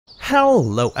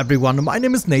Hello everyone, my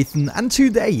name is Nathan and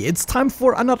today it's time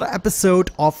for another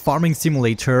episode of Farming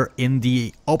Simulator in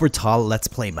the Oberthal Let's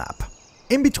Play map.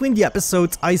 In between the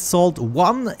episodes I sold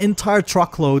one entire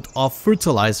truckload of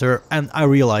fertilizer and I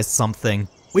realized something.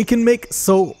 We can make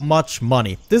so much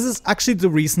money. This is actually the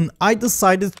reason I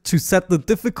decided to set the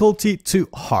difficulty to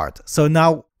hard. So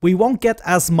now we won't get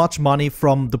as much money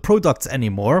from the products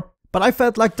anymore. But I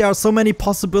felt like there are so many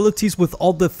possibilities with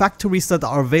all the factories that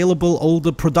are available, all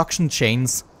the production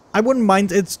chains. I wouldn't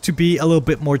mind it to be a little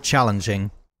bit more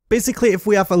challenging. Basically, if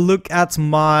we have a look at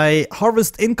my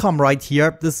harvest income right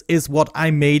here, this is what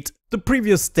I made the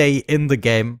previous day in the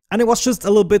game. And it was just a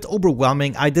little bit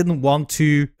overwhelming. I didn't want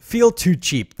to feel too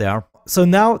cheap there. So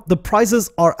now the prices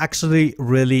are actually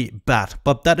really bad,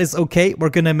 but that is okay.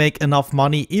 We're gonna make enough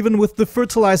money. Even with the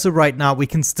fertilizer right now, we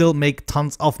can still make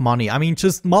tons of money. I mean,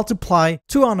 just multiply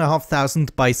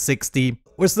 2,500 by 60.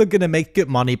 We're still gonna make good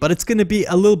money, but it's gonna be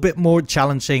a little bit more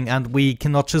challenging and we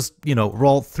cannot just,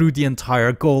 roll through the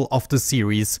entire goal of the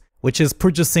series, which is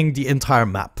purchasing the entire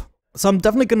map. So I'm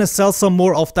definitely gonna sell some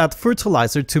more of that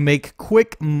fertilizer to make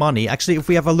quick money. Actually, if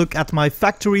we have a look at my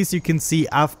factories, you can see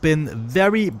I've been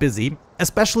very busy,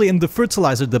 especially in the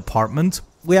fertilizer department.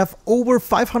 We have over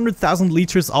 500,000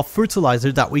 liters of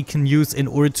fertilizer that we can use in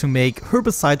order to make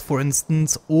herbicide, for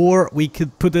instance, or we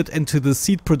could put it into the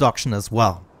seed production as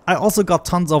well. I also got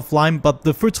tons of lime, but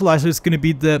the fertilizer is gonna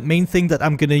be the main thing that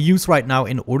I'm gonna use right now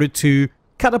in order to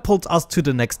catapult us to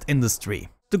the next industry.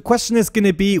 The question is going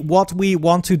to be what we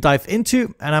want to dive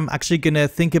into, and I'm actually going to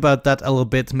think about that a little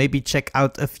bit, maybe check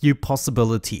out a few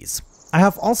possibilities. I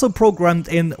have also programmed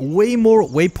in way more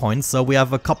waypoints, so we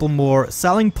have a couple more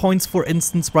selling points, for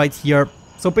instance, right here.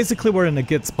 So basically we're in a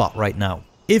good spot right now.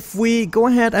 If we go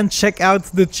ahead and check out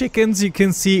the chickens, you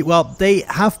can see, well, they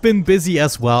have been busy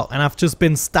as well, and I've just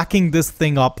been stacking this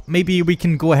thing up. Maybe we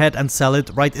can go ahead and sell it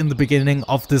right in the beginning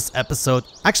of this episode.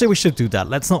 Actually, we should do that.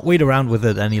 Let's not wait around with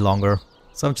it any longer.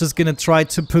 So I'm just gonna try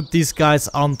to put these guys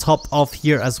on top of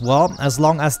here as well. As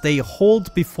long as they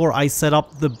hold before I set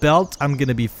up the belt, I'm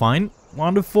gonna be fine.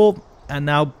 Wonderful. And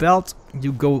now belt,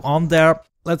 you go on there.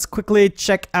 Let's quickly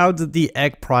check out the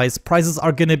egg price. Prices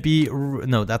are gonna be...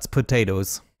 no, that's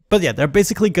potatoes. But yeah, they're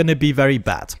basically gonna be very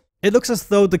bad. It looks as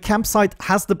though the campsite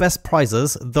has the best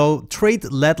prices, though trade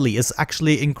ledley is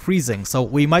actually increasing. So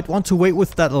we might want to wait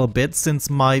with that a little bit since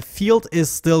my field is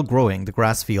still growing, the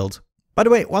grass field. By the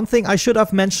way, one thing I should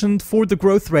have mentioned for the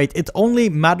growth rate, it only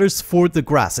matters for the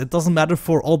grass. It doesn't matter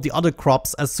for all the other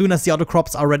crops. As soon as the other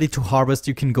crops are ready to harvest,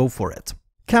 you can go for it.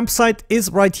 Campsite is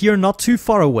right here, not too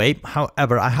far away.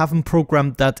 However, I haven't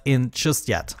programmed that in just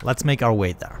yet. Let's make our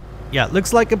way there. Yeah,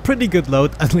 looks like a pretty good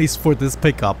load, at least for this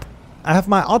pickup. I have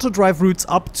my Autodrive routes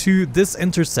up to this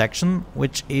intersection,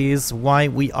 which is why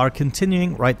we are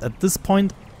continuing right at this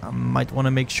point. I might want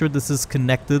to make sure this is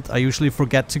connected. I usually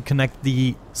forget to connect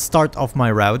the start of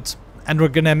my route. And we're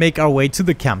gonna make our way to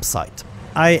the campsite.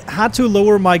 I had to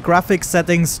lower my graphics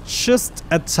settings just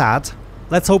a tad.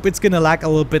 Let's hope it's gonna lag a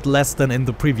little bit less than in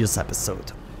the previous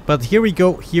episode. But here we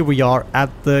go, here we are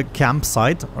at the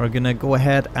campsite. We're gonna go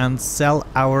ahead and sell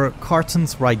our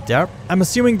cartons right there. I'm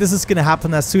assuming this is gonna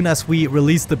happen as soon as we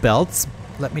release the belts.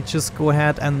 Let me just go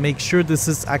ahead and make sure this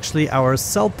is actually our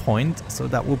sell point. So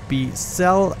that would be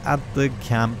sell at the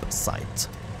campsite.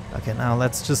 Okay, now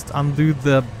let's just undo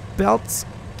the belts.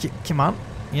 Come on.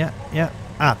 Yeah.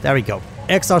 Ah, there we go.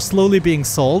 Eggs are slowly being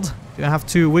sold. You have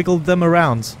to wiggle them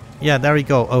around. Yeah, there we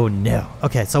go. Oh no.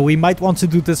 Okay, so we might want to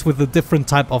do this with a different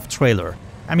type of trailer.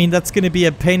 I mean, that's gonna be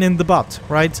a pain in the butt,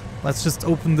 right? Let's just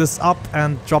open this up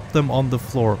and drop them on the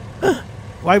floor.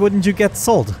 Why wouldn't you get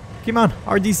sold? Come on,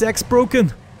 are these eggs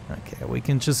broken? Okay, we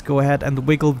can just go ahead and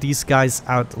wiggle these guys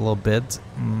out a little bit.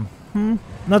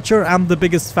 Not sure I'm the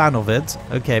biggest fan of it.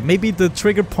 Okay, maybe the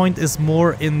trigger point is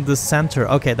more in the center.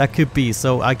 Okay, that could be,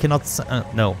 so I cannot...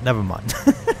 no, never mind.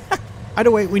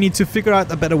 Either way, we need to figure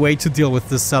out a better way to deal with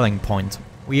this selling point.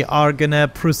 We are gonna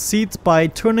proceed by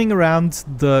turning around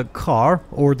the car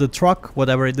or the truck,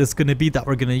 whatever it is gonna be that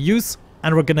we're gonna use.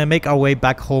 And we're gonna make our way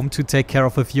back home to take care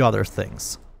of a few other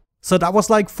things. So that was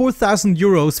like 4,000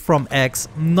 euros from eggs,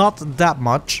 not that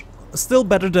much. Still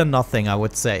better than nothing, I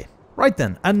would say. Right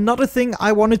then, another thing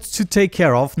I wanted to take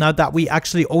care of now that we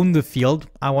actually own the field.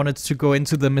 I wanted to go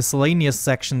into the miscellaneous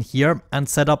section here and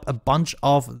set up a bunch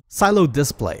of silo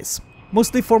displays.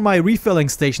 Mostly for my refilling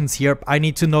stations here, I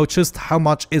need to know just how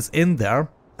much is in there.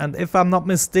 And if I'm not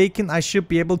mistaken, I should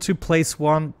be able to place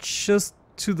one just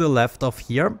to the left of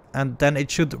here. And then it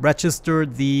should register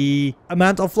the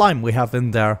amount of lime we have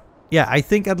in there. Yeah, I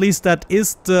think at least that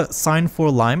is the sign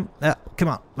for lime. Come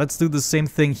on, let's do the same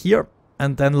thing here.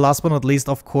 And then last but not least,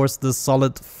 of course, the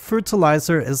solid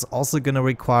fertilizer is also gonna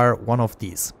require one of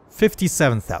these.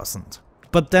 57,000.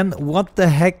 But then what the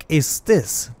heck is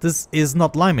this? This is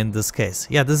not lime in this case.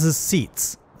 Yeah, this is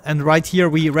seeds. And right here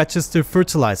we register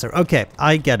fertilizer. Okay,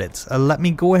 I get it. Let me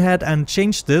go ahead and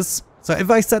change this. So if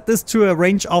I set this to a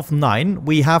range of 9,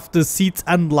 we have the seeds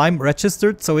and lime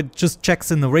registered, so it just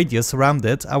checks in the radius around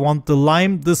it. I want the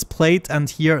lime displayed and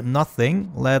here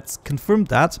nothing. Let's confirm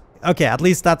that. Okay, at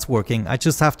least that's working. I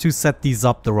just have to set these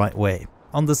up the right way.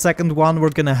 On the second one, we're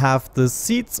gonna have the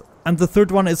seeds, and the third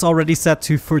one is already set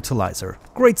to fertilizer.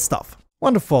 Great stuff.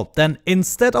 Wonderful. Then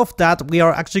instead of that, we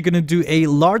are actually going to do a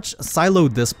large silo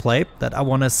display that I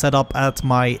want to set up at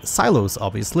my silos,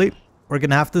 obviously. We're going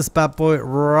to have this bad boy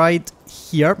right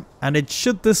here, and it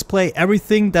should display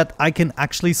everything that I can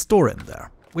actually store in there.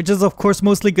 Which is of course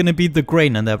mostly going to be the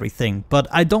grain and everything, but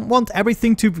I don't want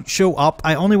everything to show up.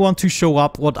 I only want to show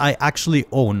up what I actually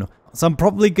own. So I'm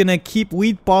probably gonna keep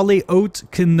wheat, barley, oat,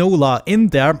 canola in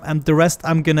there, and the rest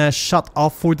I'm gonna shut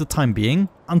off for the time being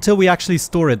until we actually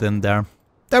store it in there.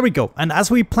 There we go. And as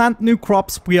we plant new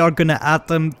crops, we are gonna add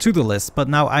them to the list, but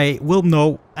now I will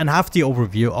know and have the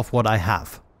overview of what I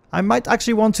have. I might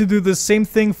actually want to do the same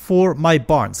thing for my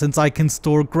barn, since I can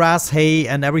store grass, hay,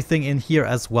 and everything in here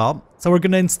as well. So we're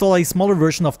gonna install a smaller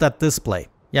version of that display.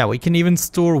 Yeah, we can even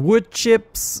store wood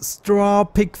chips, straw,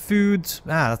 pig food.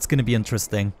 That's gonna be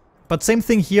interesting. But same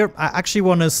thing here, I actually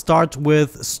want to start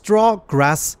with straw,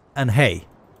 grass, and hay,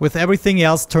 with everything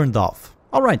else turned off.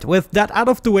 Alright, with that out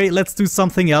of the way, let's do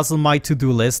something else on my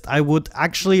to-do list. I would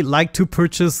actually like to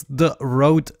purchase the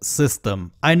road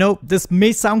system. I know this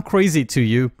may sound crazy to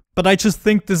you, but I just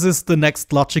think this is the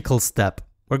next logical step.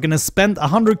 We're gonna spend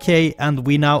 100k and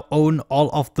we now own all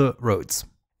of the roads.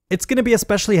 It's gonna be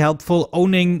especially helpful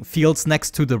owning fields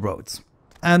next to the roads.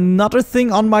 Another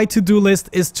thing on my to-do list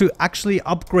is to actually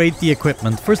upgrade the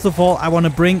equipment. First of all, I want to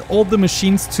bring all the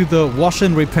machines to the wash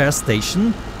and repair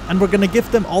station, and we're going to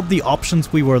give them all the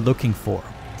options we were looking for.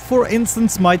 For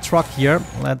instance, my truck here,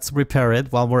 let's repair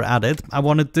it while we're at it. I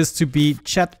wanted this to be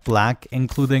jet black,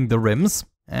 including the rims.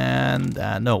 And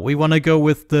no, we want to go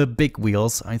with the big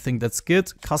wheels. I think that's good.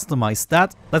 Customize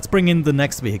that. Let's bring in the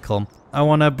next vehicle. I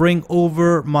want to bring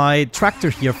over my tractor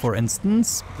here, for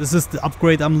instance. This is the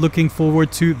upgrade I'm looking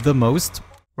forward to the most.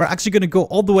 We're actually going to go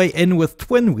all the way in with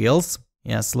twin wheels.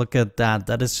 Yes, look at that.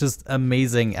 That is just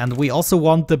amazing. And we also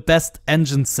want the best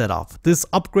engine setup. This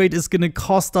upgrade is going to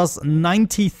cost us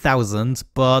 90,000,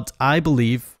 but I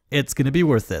believe it's going to be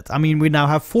worth it. I mean, we now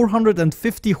have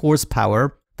 450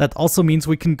 horsepower. That also means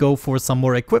we can go for some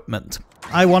more equipment.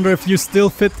 I wonder if you still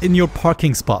fit in your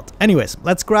parking spot. Anyways,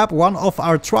 let's grab one of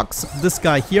our trucks, this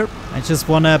guy here. I just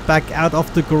want to back out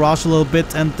of the garage a little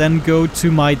bit and then go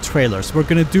to my trailers. We're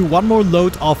going to do one more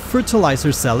load of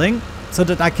fertilizer selling so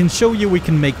that I can show you we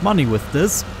can make money with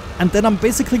this. And then I'm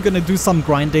basically going to do some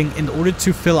grinding in order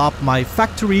to fill up my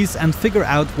factories and figure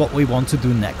out what we want to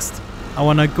do next. I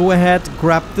want to go ahead,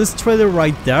 grab this trailer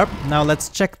right there. Now let's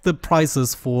check the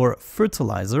prices for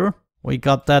fertilizer. We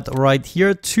got that right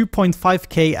here,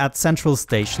 2.5k at Central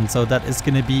Station, so that is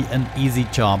going to be an easy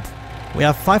job. We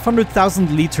have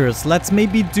 500,000 liters. Let's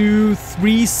maybe do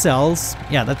 3 cells.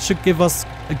 Yeah, that should give us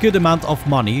a good amount of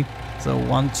money. So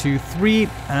 1, 2, 3,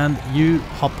 and you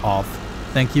hop off.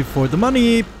 Thank you for the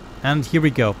money. And here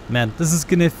we go. Man, this is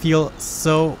going to feel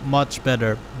so much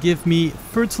better. Give me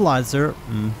fertilizer.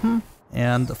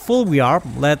 And full we are.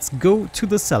 Let's go to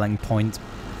the selling point.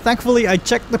 Thankfully, I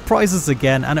checked the prices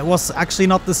again, and it was actually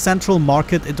not the central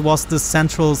market, it was the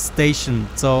Central Station.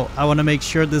 So I want to make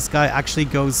sure this guy actually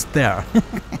goes there.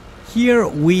 Here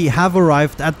we have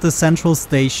arrived at the Central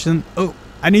Station. Oh,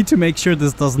 I need to make sure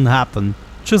this doesn't happen.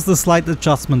 Just a slight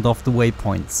adjustment of the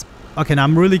waypoints. Okay, now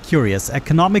I'm really curious.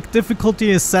 Economic difficulty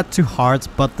is set to hard,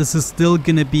 but this is still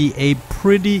gonna be a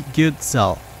pretty good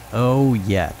sell. Oh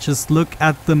yeah, just look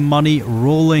at the money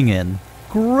rolling in.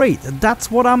 Great, that's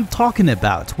what I'm talking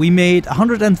about. We made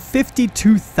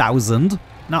 152,000.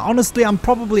 Now honestly, I'm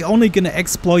probably only gonna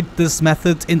exploit this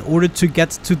method in order to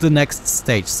get to the next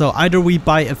stage. So either we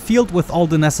buy a field with all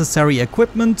the necessary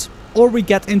equipment, or we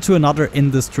get into another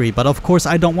industry. But of course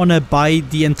I don't want to buy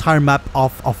the entire map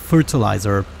of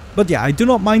fertilizer. But yeah, I do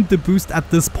not mind the boost at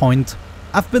this point.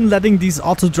 I've been letting these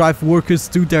Autodrive workers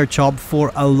do their job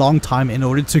for a long time in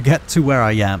order to get to where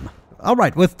I am.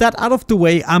 Alright, with that out of the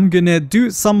way, I'm gonna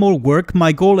do some more work.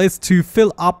 My goal is to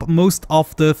fill up most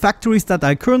of the factories that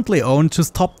I currently own,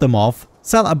 just top them off,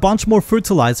 sell a bunch more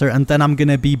fertilizer, and then I'm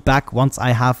gonna be back once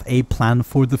I have a plan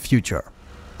for the future.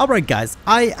 Alright guys,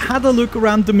 I had a look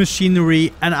around the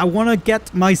machinery and I want to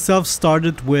get myself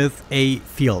started with a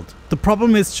field. The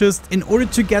problem is just in order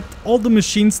to get all the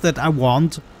machines that I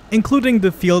want, including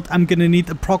the field, I'm gonna need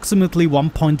approximately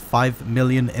 1.5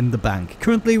 million in the bank.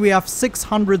 Currently we have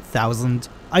 600,000.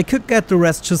 I could get the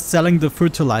rest just selling the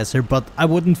fertilizer, but I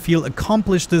wouldn't feel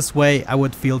accomplished this way. I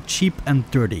would feel cheap and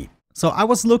dirty. So I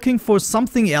was looking for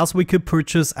something else we could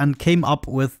purchase and came up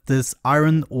with this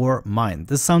iron ore mine.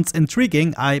 This sounds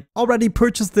intriguing. I already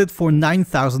purchased it for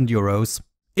 9,000 euros.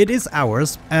 It is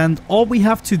ours, and all we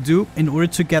have to do in order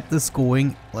to get this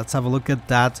going, let's have a look at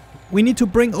that. We need to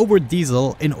bring over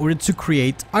diesel in order to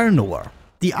create iron ore.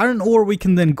 The iron ore we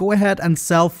can then go ahead and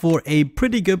sell for a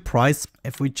pretty good price.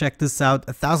 If we check this out,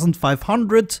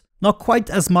 1,500. Not quite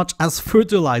as much as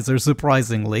fertilizer,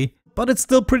 surprisingly, but it's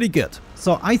still pretty good.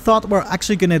 So I thought we're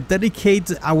actually gonna dedicate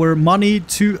our money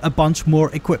to a bunch more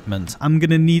equipment. I'm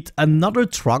gonna need another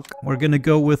truck. We're gonna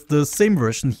go with the same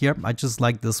version here. I just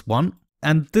like this one.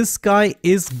 And this guy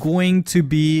is going to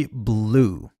be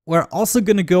blue. We're also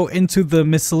gonna go into the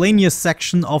miscellaneous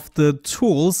section of the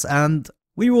tools and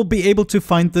we will be able to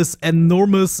find this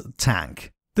enormous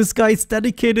tank. This guy is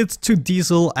dedicated to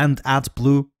diesel and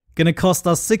AdBlue. Gonna cost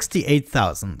us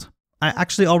 68,000. I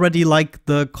actually already like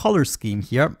the color scheme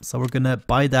here, so we're gonna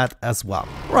buy that as well.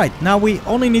 Right, now we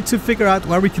only need to figure out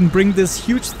where we can bring this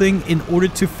huge thing in order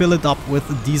to fill it up with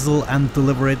diesel and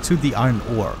deliver it to the iron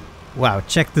ore. Wow,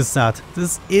 check this out.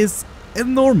 This is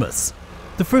enormous.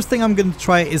 The first thing I'm gonna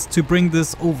try is to bring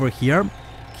this over here.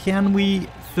 Can we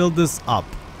fill this up?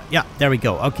 Yeah, there we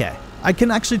go. Okay. I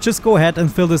can actually just go ahead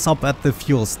and fill this up at the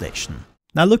fuel station.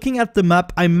 Now looking at the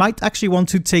map, I might actually want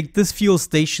to take this fuel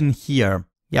station here.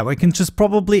 Yeah, we can just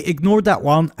probably ignore that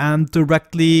one and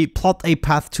directly plot a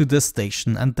path to this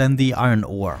station and then the iron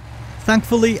ore.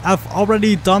 Thankfully, I've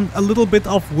already done a little bit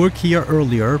of work here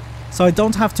earlier, so I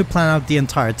don't have to plan out the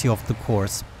entirety of the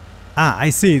course. Ah, I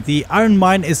see. The iron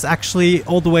mine is actually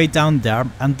all the way down there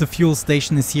and the fuel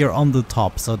station is here on the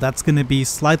top, so that's gonna be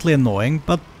slightly annoying,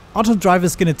 but Autodrive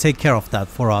is gonna take care of that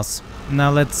for us.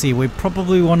 Now let's see, we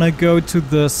probably wanna go to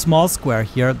the small square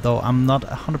here, though I'm not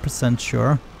 100%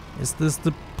 sure. Is this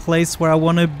the place where I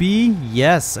want to be?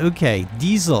 Yes, okay.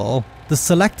 Diesel. The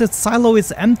selected silo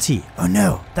is empty. Oh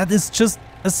no, that is just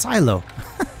a silo.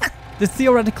 This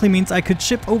theoretically means I could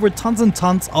ship over tons and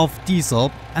tons of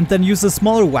diesel and then use a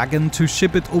smaller wagon to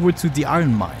ship it over to the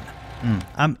iron mine.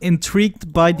 I'm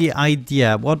intrigued by the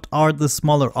idea. What are the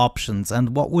smaller options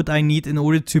and what would I need in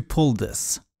order to pull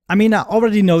this? I mean, I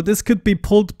already know this could be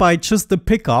pulled by just the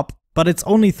pickup, but it's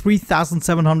only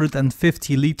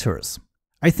 3,750 liters.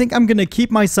 I think I'm gonna keep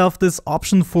myself this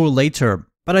option for later,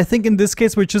 but I think in this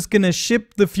case we're just gonna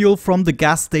ship the fuel from the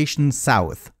gas station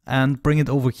south and bring it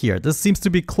over here. This seems to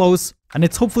be close and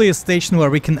it's hopefully a station where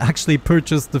we can actually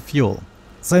purchase the fuel.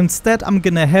 So instead I'm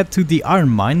gonna head to the iron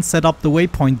mine, set up the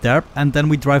waypoint there, and then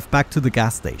we drive back to the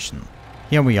gas station.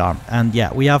 Here we are, and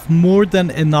yeah, we have more than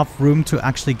enough room to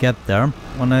actually get there.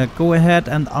 Wanna go ahead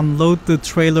and unload the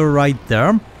trailer right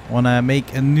there. Wanna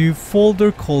make a new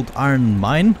folder called iron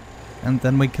mine. And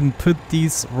then we can put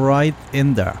these right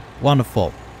in there.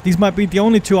 Wonderful. These might be the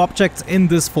only two objects in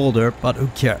this folder, but who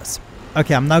cares?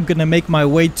 Okay, I'm now gonna make my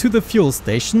way to the fuel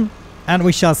station and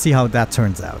we shall see how that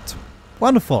turns out.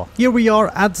 Wonderful. Here we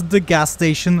are at the gas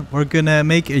station. We're gonna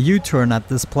make a U-turn at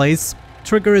this place.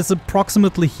 Trigger is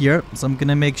approximately here, so I'm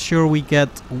gonna make sure we get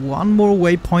one more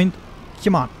waypoint.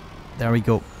 Come on. There we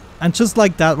go. And just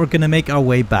like that, we're gonna make our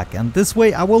way back. And this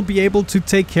way I will be able to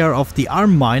take care of the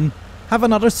iron mine, have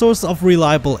another source of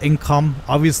reliable income.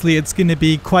 Obviously it's gonna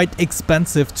be quite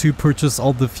expensive to purchase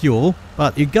all the fuel,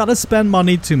 but you gotta spend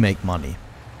money to make money.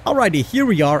 Alrighty, here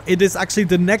we are. It is actually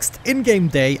the next in-game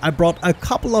day. I brought a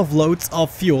couple of loads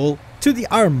of fuel to the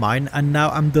iron mine and now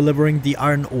I'm delivering the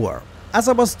iron ore. As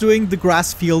I was doing the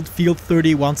grass field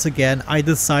 30 once again, I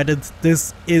decided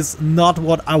this is not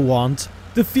what I want.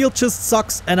 The field just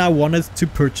sucks and I wanted to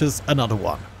purchase another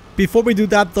one. Before we do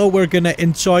that though, we're gonna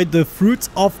enjoy the fruits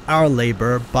of our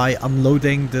labor by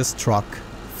unloading this truck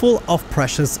full of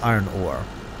precious iron ore.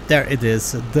 There it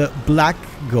is, the black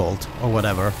gold or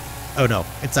whatever. Oh no,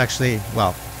 it's actually,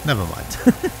 well, never mind.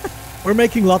 We're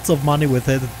making lots of money with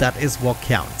it, that is what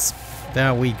counts.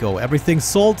 There we go, everything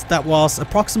sold. That was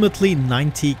approximately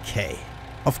 90k.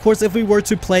 Of course, if we were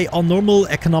to play on normal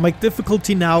economic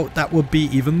difficulty now, that would be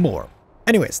even more.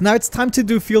 Anyways, now it's time to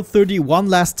do field 30 one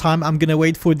last time. I'm gonna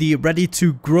wait for the ready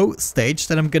to grow stage,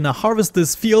 then I'm gonna harvest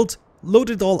this field,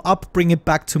 load it all up, bring it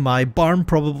back to my barn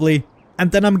probably,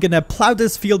 and then I'm gonna plow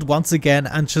this field once again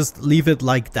and just leave it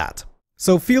like that.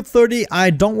 So field 30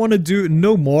 I don't want to do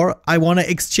no more, I want to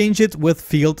exchange it with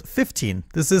field 15.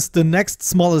 This is the next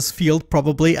smallest field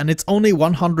probably, and it's only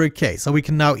 100k, so we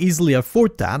can now easily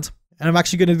afford that. And I'm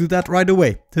actually going to do that right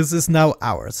away. This is now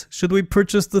ours. Should we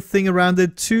purchase the thing around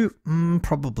it too?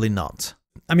 Probably not.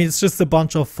 I mean, it's just a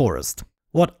bunch of forest.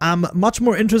 What I'm much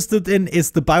more interested in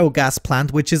is the biogas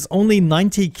plant, which is only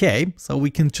 90k, so we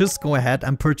can just go ahead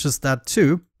and purchase that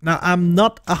too. Now, I'm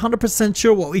not 100%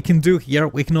 sure what we can do here.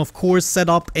 We can, of course, set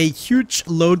up a huge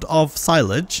load of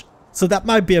silage. So that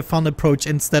might be a fun approach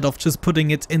instead of just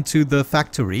putting it into the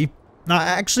factory. Now, I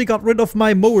actually got rid of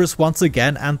my mowers once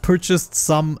again and purchased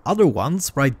some other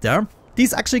ones right there.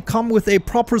 These actually come with a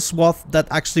proper swath that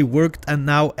actually worked, and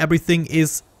now everything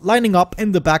is lining up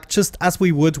in the back just as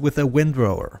we would with a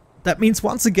windrower. That means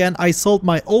once again I sold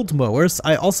my old mowers,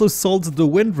 I also sold the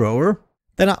windrower.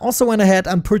 Then I also went ahead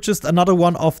and purchased another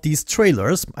one of these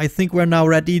trailers. I think we're now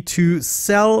ready to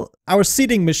sell our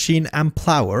seeding machine and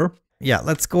plower. Yeah,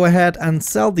 let's go ahead and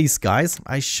sell these guys.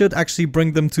 I should actually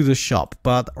bring them to the shop,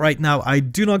 but right now I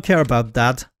do not care about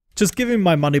that. Just give me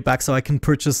my money back so I can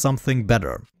purchase something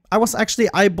better. I was actually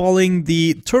eyeballing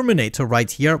the Terminator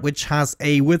right here, which has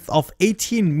a width of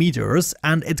 18 meters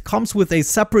and it comes with a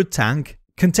separate tank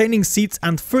containing seeds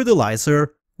and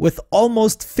fertilizer with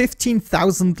almost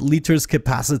 15,000 liters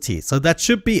capacity. So that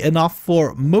should be enough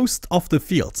for most of the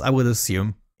fields, I would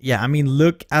assume. Yeah, I mean,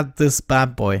 look at this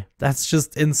bad boy. That's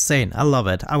just insane. I love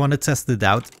it. I want to test it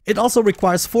out. It also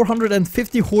requires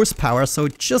 450 horsepower, so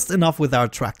just enough with our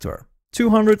tractor.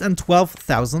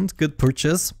 212,000, good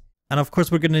purchase. And of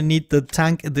course, we're going to need the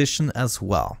tank edition as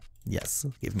well. Yes,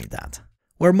 give me that.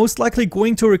 We're most likely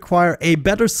going to require a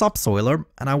better subsoiler,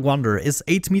 and I wonder, is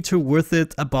 8 meter worth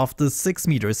it above the 6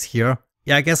 meters here?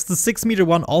 Yeah, I guess the 6 meter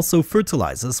one also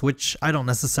fertilizes, which I don't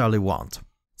necessarily want.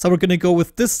 So we're gonna go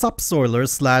with this subsoiler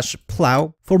slash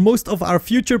plow for most of our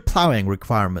future plowing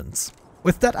requirements.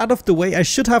 With that out of the way, I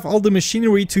should have all the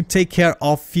machinery to take care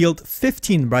of field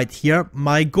 15 right here.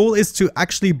 My goal is to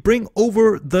actually bring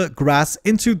over the grass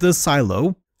into the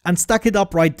silo and stack it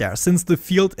up right there, since the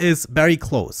field is very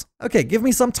close. Okay, give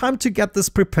me some time to get this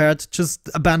prepared, just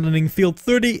abandoning field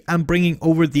 30 and bringing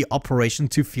over the operation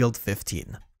to field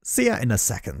 15. See ya in a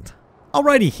second.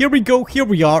 Alrighty, here we go, here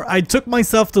we are. I took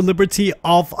myself the liberty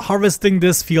of harvesting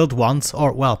this field once,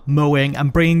 or well, mowing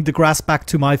and bringing the grass back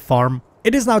to my farm.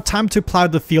 It is now time to plow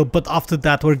the field, but after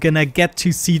that we're gonna get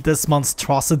to see this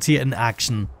monstrosity in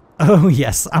action. Oh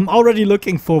yes, I'm already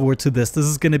looking forward to this. This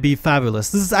is going to be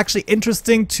fabulous. This is actually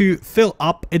interesting to fill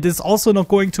up. It is also not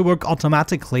going to work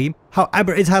automatically.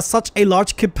 However, it has such a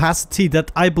large capacity that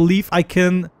I believe I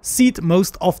can seed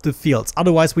most of the fields.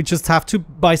 Otherwise, we just have to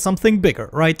buy something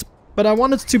bigger, right? But I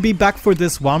wanted to be back for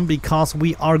this one because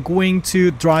we are going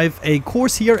to drive a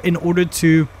course here in order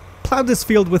to plow this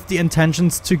field with the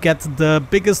intentions to get the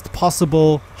biggest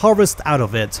possible harvest out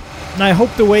of it. And I hope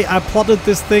the way I plotted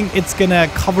this thing, it's gonna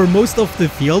cover most of the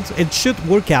field. It should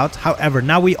work out. However,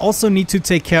 now we also need to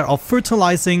take care of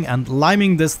fertilizing and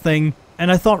liming this thing.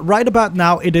 And I thought right about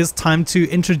now it is time to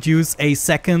introduce a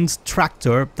second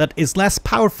tractor that is less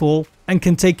powerful and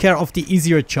can take care of the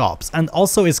easier jobs, and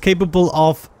also is capable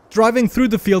of driving through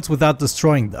the fields without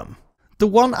destroying them. The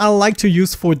one I like to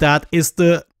use for that is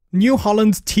the New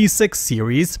Holland T6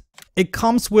 series. It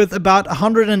comes with about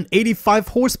 185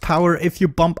 horsepower if you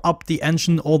bump up the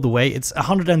engine all the way. It's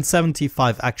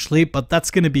 175 actually, but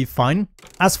that's gonna be fine.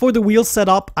 As for the wheel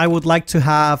setup, I would like to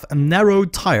have a narrow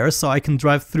tire so I can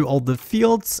drive through all the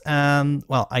fields, and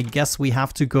well, I guess we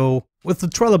have to go with the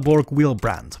Trelleborg wheel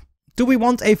brand. Do we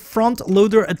want a front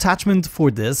loader attachment for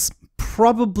this?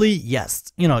 Probably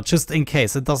yes, you know, just in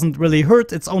case. It doesn't really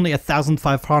hurt, it's only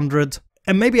 1,500.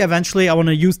 And maybe eventually I want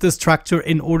to use this tractor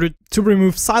in order to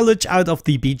remove silage out of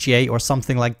the BGA or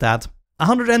something like that.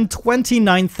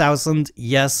 129,000,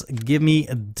 yes, give me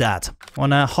that.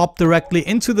 Wanna hop directly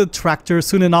into the tractor.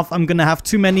 Soon enough I'm gonna have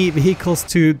too many vehicles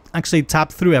to actually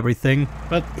tap through everything.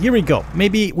 But here we go.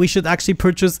 Maybe we should actually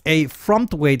purchase a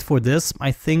front weight for this.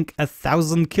 I think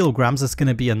 1,000 kilograms is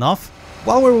gonna be enough.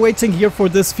 While we're waiting here for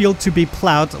this field to be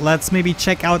plowed, let's maybe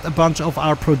check out a bunch of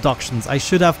our productions. I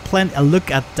should have planned a look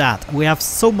at that. We have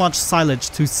so much silage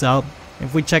to sell.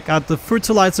 If we check out the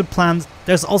fertilizer plant,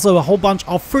 there's also a whole bunch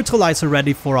of fertilizer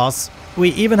ready for us. We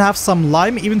even have some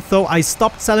lime, even though I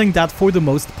stopped selling that for the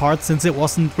most part since it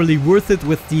wasn't really worth it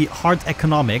with the hard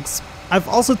economics. I've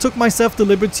also took myself the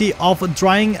liberty of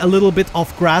drying a little bit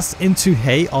of grass into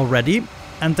hay already.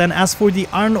 And then as for the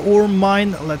iron ore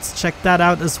mine, let's check that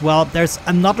out as well. There's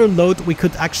another load we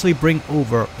could actually bring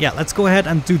over. Yeah, let's go ahead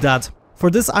and do that. For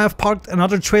this, I have parked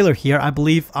another trailer here. I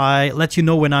believe I let you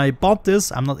know when I bought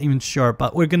this. I'm not even sure,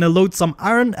 but we're gonna load some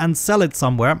iron and sell it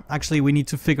somewhere. Actually, we need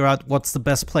to figure out what's the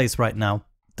best place right now.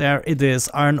 There it is,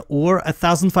 iron ore,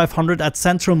 1,500 at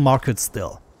Central Market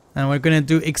still. And we're gonna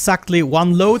do exactly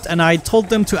one load, and I told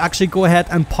them to actually go ahead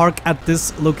and park at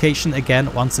this location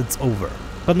again once it's over.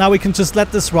 But now we can just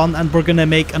let this run and we're gonna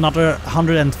make another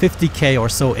 150k or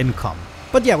so income.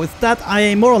 But yeah, with that,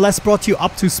 I more or less brought you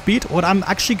up to speed. What I'm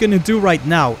actually gonna do right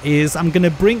now is I'm gonna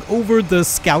bring over the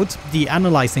scout, the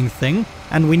analyzing thing,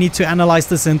 and we need to analyze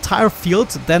this entire field.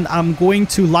 Then I'm going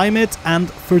to lime it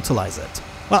and fertilize it.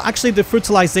 Well, actually the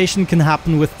fertilization can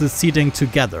happen with the seeding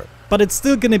together, but it's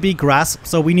still gonna be grass,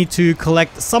 so we need to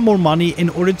collect some more money in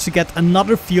order to get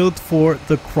another field for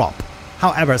the crop.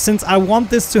 However, since I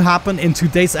want this to happen in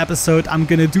today's episode, I'm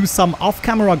gonna do some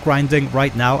off-camera grinding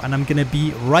right now, and I'm gonna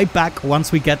be right back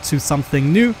once we get to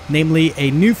something new, namely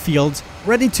a new field,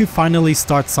 ready to finally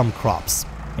start some crops.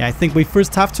 Yeah, I think we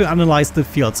first have to analyze the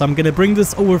field, so I'm gonna bring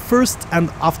this over first, and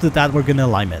after that we're gonna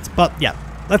lime it. But yeah,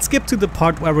 let's skip to the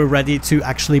part where we're ready to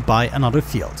actually buy another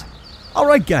field.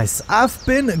 Alright guys, I've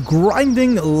been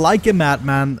grinding like a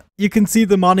madman. You can see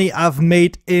the money I've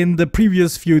made in the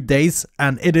previous few days,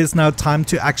 and it is now time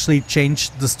to actually change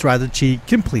the strategy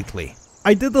completely.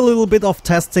 I did a little bit of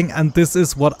testing and this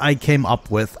is what I came up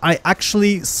with. I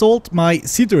actually sold my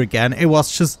seeder again. It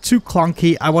was just too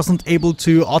clunky. I wasn't able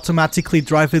to automatically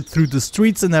drive it through the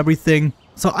streets and everything.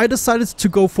 So I decided to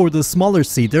go for the smaller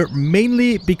seeder,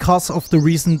 mainly because of the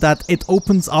reason that it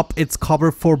opens up its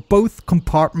cover for both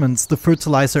compartments, the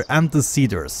fertilizer and the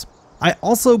seeders. I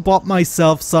also bought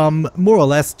myself some more or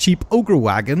less cheap ogre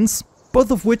wagons,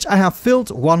 both of which I have filled,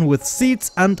 one with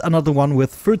seeds and another one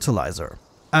with fertilizer.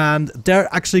 And there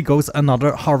actually goes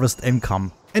another harvest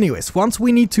income. Anyways, once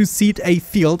we need to seed a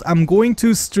field, I'm going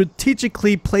to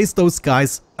strategically place those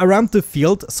guys around the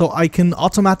field so I can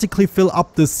automatically fill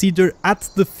up the seeder at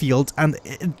the field and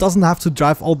it doesn't have to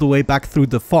drive all the way back through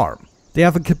the farm. They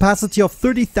have a capacity of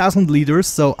 30,000 liters,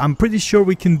 so I'm pretty sure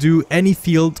we can do any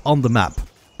field on the map.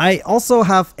 I also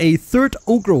have a third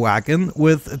ogre wagon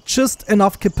with just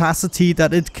enough capacity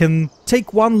that it can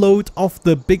take one load of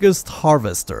the biggest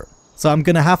harvester. So I'm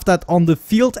gonna have that on the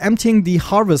field emptying the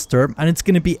harvester, and it's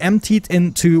gonna be emptied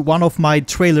into one of my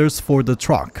trailers for the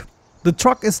truck. The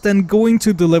truck is then going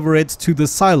to deliver it to the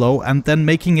silo and then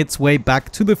making its way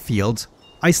back to the field.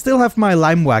 I still have my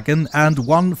lime wagon and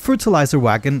one fertilizer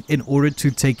wagon in order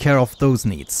to take care of those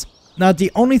needs. Now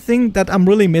the only thing that I'm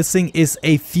really missing is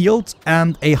a field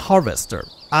and a harvester.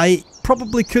 I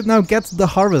probably could now get the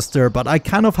harvester, but I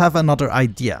kind of have another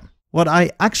idea. What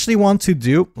I actually want to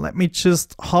do, let me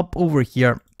just hop over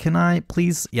here. Can I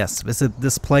please, yes, visit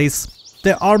this place.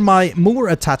 There are my mower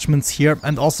attachments here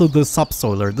and also the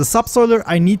subsoiler. The subsoiler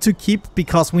I need to keep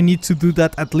because we need to do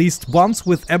that at least once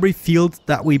with every field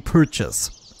that we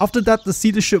purchase. After that, the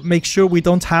seeder should make sure we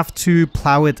don't have to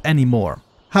plow it anymore.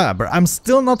 However, I'm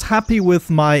still not happy with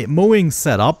my mowing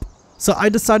setup, so I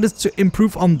decided to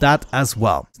improve on that as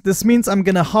well. This means I'm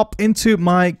gonna hop into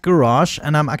my garage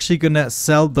and I'm actually gonna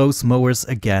sell those mowers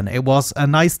again. It was a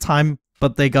nice time,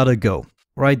 but they gotta go.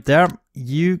 Right there,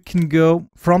 you can go.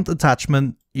 Front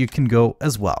attachment, you can go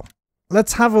as well.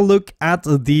 Let's have a look at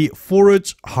the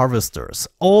forage harvesters.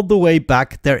 All the way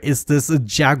back there is this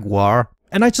Jaguar,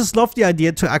 and I just love the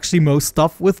idea to actually mow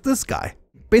stuff with this guy.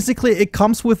 Basically, it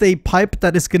comes with a pipe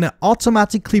that is gonna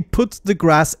automatically put the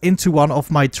grass into one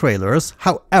of my trailers.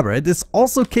 However, it is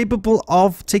also capable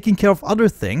of taking care of other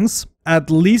things. At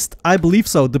least I believe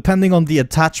so, depending on the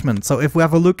attachment. So if we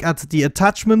have a look at the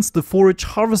attachments, the forage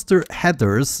harvester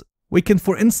headers, we can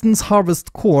for instance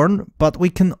harvest corn, but we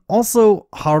can also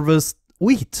harvest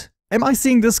wheat. Am I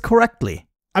seeing this correctly?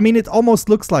 I mean, it almost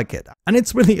looks like it, and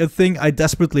it's really a thing I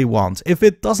desperately want. If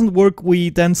it doesn't work, we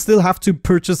then still have to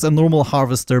purchase a normal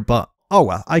harvester, but oh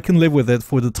well, I can live with it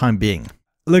for the time being.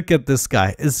 Look at this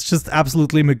guy, it's just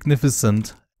absolutely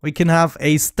magnificent. We can have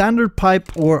a standard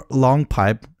pipe or long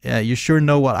pipe. Yeah, you sure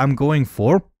know what I'm going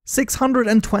for.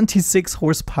 626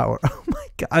 horsepower. Oh my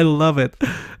god, I love it.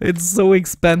 It's so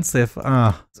expensive.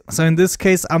 So in this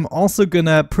case, I'm also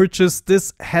gonna purchase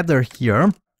this header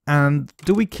here. And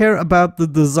do we care about the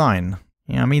design?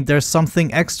 Yeah, I mean, there's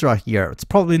something extra here. It's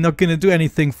probably not gonna do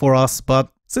anything for us, but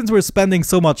since we're spending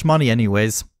so much money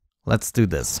anyways, let's do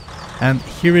this. And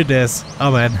here it is.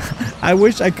 Oh man, I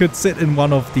wish I could sit in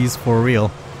one of these for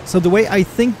real. So the way I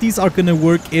think these are gonna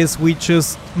work is we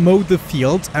just mow the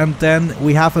field and then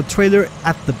we have a trailer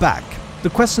at the back. The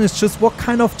question is just what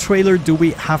kind of trailer do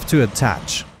we have to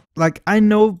attach? Like, I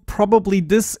know probably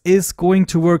this is going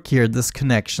to work here, this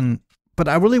connection. But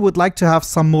I really would like to have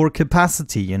some more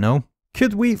capacity, you know?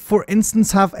 Could we, for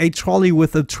instance, have a trolley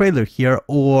with a trailer here,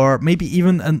 or maybe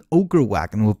even an ogre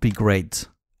wagon would be great.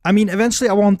 I mean, eventually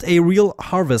I want a real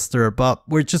harvester, but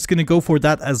we're just gonna go for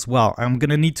that as well. I'm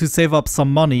gonna need to save up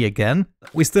some money again.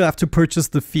 We still have to purchase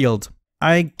the field.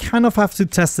 I kind of have to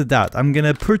test it out. I'm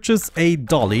gonna purchase a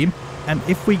dolly, and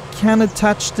if we can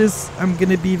attach this, I'm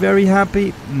gonna be very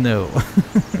happy. No.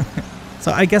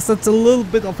 So I guess that's a little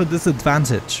bit of a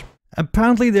disadvantage.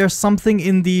 Apparently there's something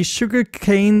in the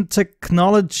sugarcane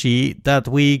technology that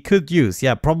we could use.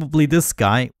 Yeah, probably this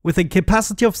guy, with a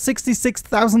capacity of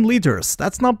 66,000 liters.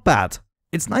 That's not bad.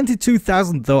 It's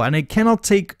 92,000 though, and it cannot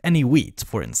take any wheat,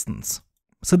 for instance.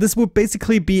 So this would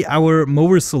basically be our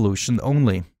mower solution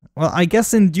only. Well, I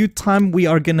guess in due time we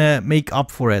are gonna make up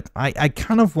for it. I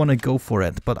kind of want to go for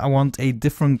it, but I want a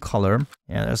different color.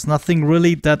 Yeah, there's nothing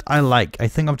really that I like. I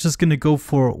think I'm just gonna go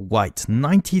for white.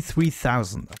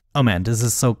 93,000. Oh man, this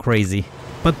is so crazy.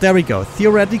 But there we go.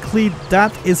 Theoretically,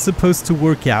 that is supposed to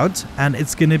work out, and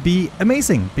it's gonna be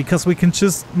amazing because we can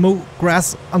just mow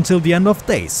grass until the end of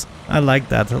days. I like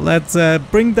that. Let's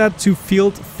bring that to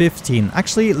field 15.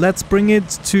 Actually, let's bring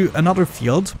it to another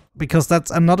field, because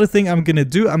that's another thing I'm gonna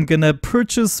do. I'm gonna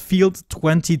purchase field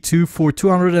 22 for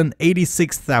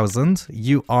 286,000.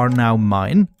 You are now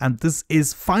mine. And this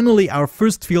is finally our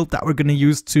first field that we're gonna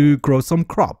use to grow some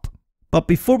crop. But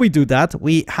before we do that,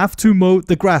 we have to mow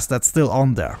the grass that's still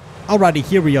on there. Alrighty,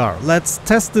 here we are. Let's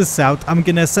test this out. I'm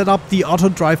gonna set up the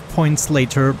Autodrive points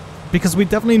later, because we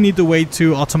definitely need a way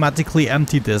to automatically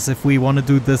empty this if we want to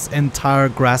do this entire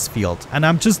grass field. And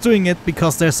I'm just doing it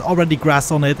because there's already grass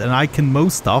on it and I can mow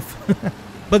stuff.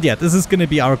 But yeah, this is going to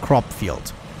be our crop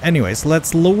field. Anyways,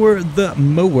 let's lower the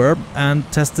mower and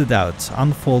test it out.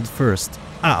 Unfold first.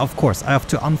 Ah, of course, I have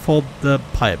to unfold the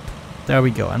pipe. There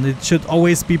we go. And it should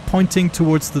always be pointing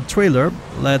towards the trailer.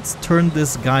 Let's turn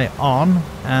this guy on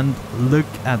and look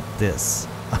at this.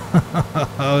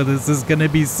 Oh, this is gonna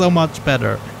be so much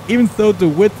better. Even though the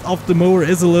width of the mower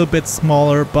is a little bit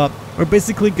smaller, but we're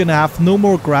basically gonna have no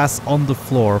more grass on the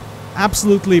floor.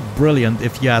 Absolutely brilliant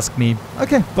if you ask me.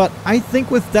 Okay, but I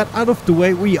think with that out of the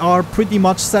way, we are pretty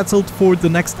much settled for the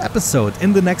next episode.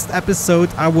 In the next episode,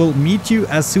 I will meet you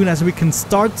as soon as we can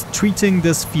start treating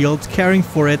this field, caring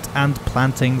for it, and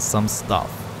planting some stuff.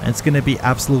 And it's gonna be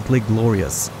absolutely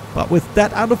glorious. But with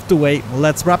that out of the way,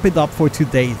 let's wrap it up for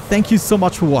today. Thank you so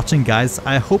much for watching, guys.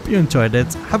 I hope you enjoyed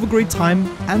it. Have a great time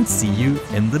and see you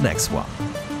in the next one.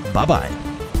 Bye bye.